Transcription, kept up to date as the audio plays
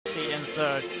seat in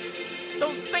third.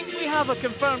 Don't think we have a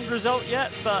confirmed result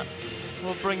yet, but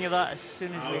we'll bring you that as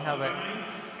soon as we have it.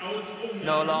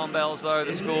 No alarm bells though,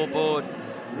 the scoreboard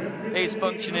is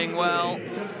functioning well.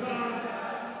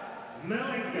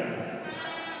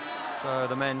 So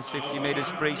the men's 50 metres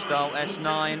freestyle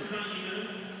S9.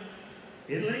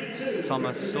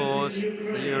 Tamas soars,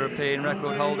 the European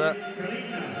record holder.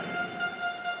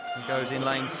 He goes in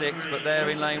lane 6, but there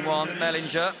in lane 1,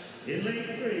 Mellinger.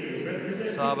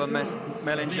 Saba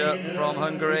Mellinger from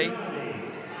Hungary.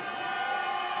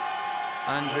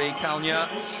 Andriy Kalnya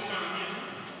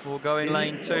will go in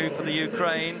lane 2 for the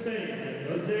Ukraine.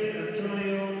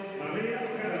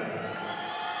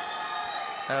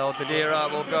 El Kadira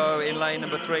will go in lane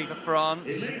number 3 for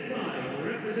France.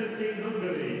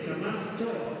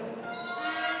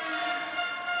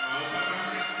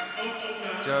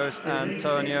 Jose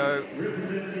Antonio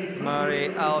Mari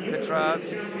Alcatraz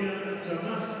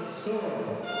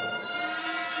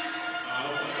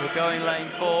will go in lane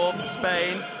 4 for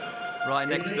Spain, right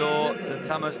next door to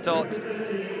Tamas Toth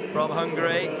from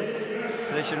Hungary.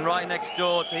 Position right next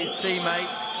door to his teammate.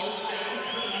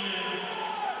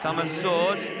 Tamas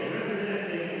soars.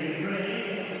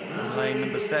 Lane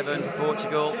number 7 for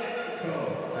Portugal,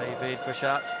 David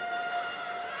Pachat.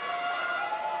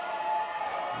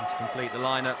 And to complete the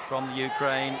lineup from the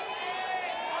Ukraine,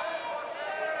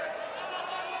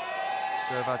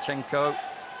 Servachenko.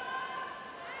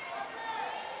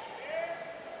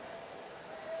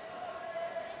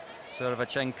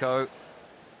 Servachenko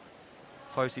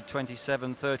posted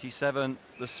 27:37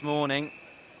 this morning.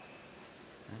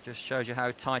 It just shows you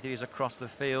how tight it is across the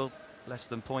field. Less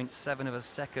than 0.7 of a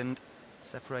second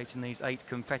separating these 8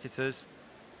 competitors.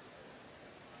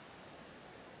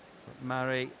 But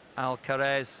Mari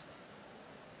Alcaraz,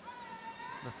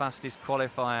 the fastest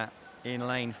qualifier in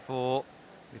lane 4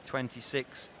 with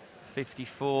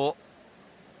 26:54.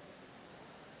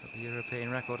 But the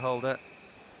European record holder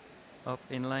up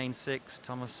in lane 6,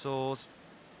 Tamas soars.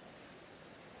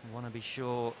 We want to be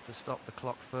sure to stop the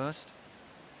clock first.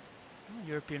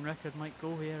 European record might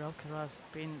go here. Alcaraz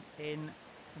been in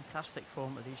fantastic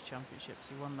form at these championships.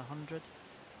 He won the 100.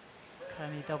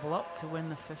 Can he double up to win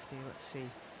the 50? Let's see.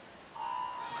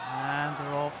 And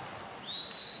they're off.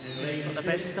 So he's got the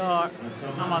best start.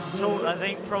 Tamas Toth, I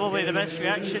think, probably the best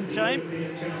reaction time.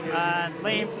 And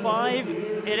lane 5,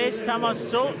 it is Tamas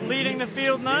Toth leading the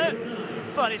field now.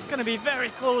 But it's going to be very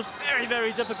close, very,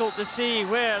 very difficult to see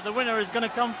where the winner is going to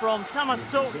come from. Tamas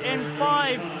Toth in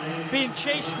 5, being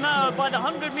chased now by the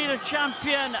 100-metre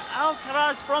champion,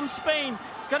 Alcaraz from Spain.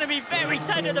 Going to be very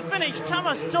tight at the finish.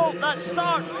 Tamas Toth, that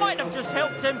start might have just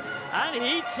helped him, and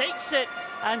he takes it.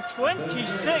 And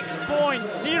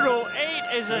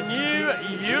 26.08 is a new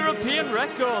European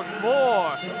record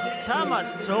for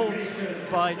Tamas Toth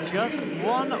by just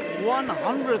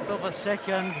 1/100th of a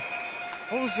second.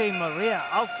 Jose Maria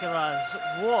Alcaraz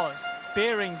was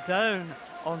bearing down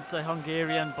on the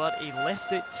Hungarian, but he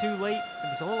left it too late. It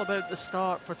was all about the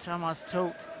start for Tamas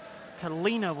Toth.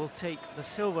 Kalina will take the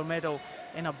silver medal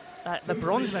in the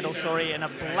bronze medal, sorry, in a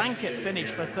blanket finish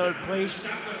for 3rd place.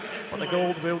 But the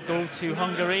gold will go to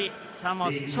Hungary.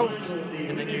 Tamas Toth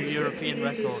in the new European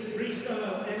record.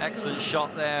 Excellent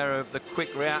shot there of the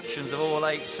quick reactions of all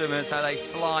 8 swimmers, how they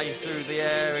fly through the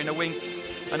air in a wink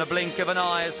and a blink of an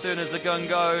eye as soon as the gun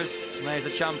goes. And there's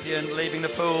the champion leaving the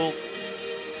pool.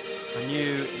 A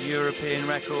new European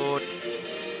record,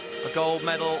 a gold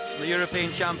medal, the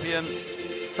European champion,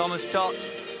 Tamas Toth,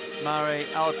 Mari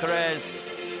Alcaraz,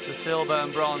 the silver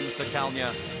and bronze to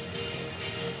Kalnya.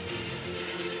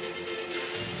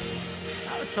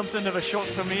 That was something of a shock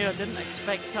for me. I didn't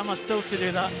expect Tamas Toth to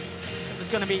do that. It was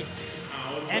going to be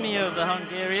any of the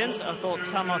Hungarians. I thought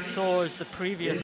Tamas saw as the previous